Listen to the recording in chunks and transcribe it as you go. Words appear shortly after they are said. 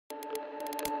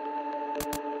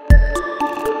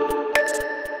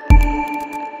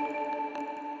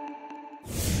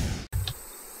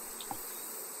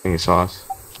think he saw us.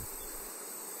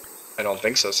 I don't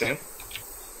think so, Sam.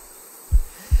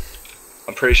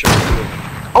 I'm pretty sure.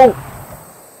 Oh!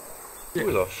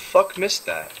 Who the fuck missed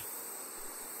that?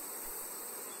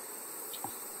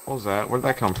 What was that? Where'd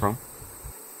that come from?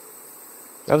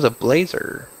 That was a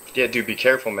blazer. Yeah, dude, be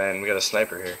careful, man. We got a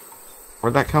sniper here.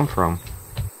 Where'd that come from?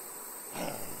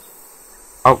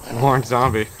 Oh, Warren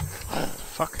Zombie.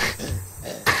 Fuck.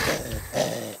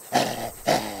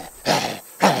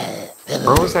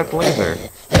 Where was that blazer?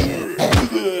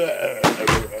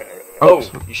 Oh,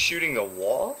 he's shooting the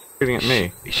wall? Shooting at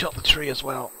me. He shot the tree as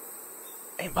well.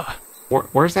 Aimba.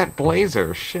 Where's that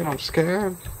blazer? Shit, I'm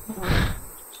scared.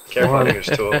 Careful, I think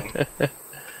there's two of them.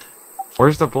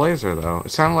 Where's the blazer, though?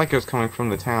 It sounded like it was coming from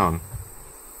the town.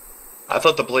 I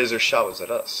thought the blazer shot was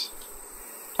at us.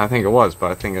 I think it was,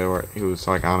 but I think he was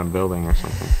like on a building or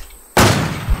something.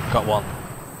 Got one.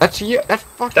 That's you. That's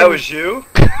fucking. That was you?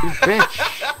 You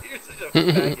bitch. You're such a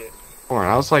faggot. Warren,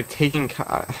 I was like taking.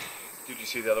 Did you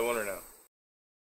see the other one or no?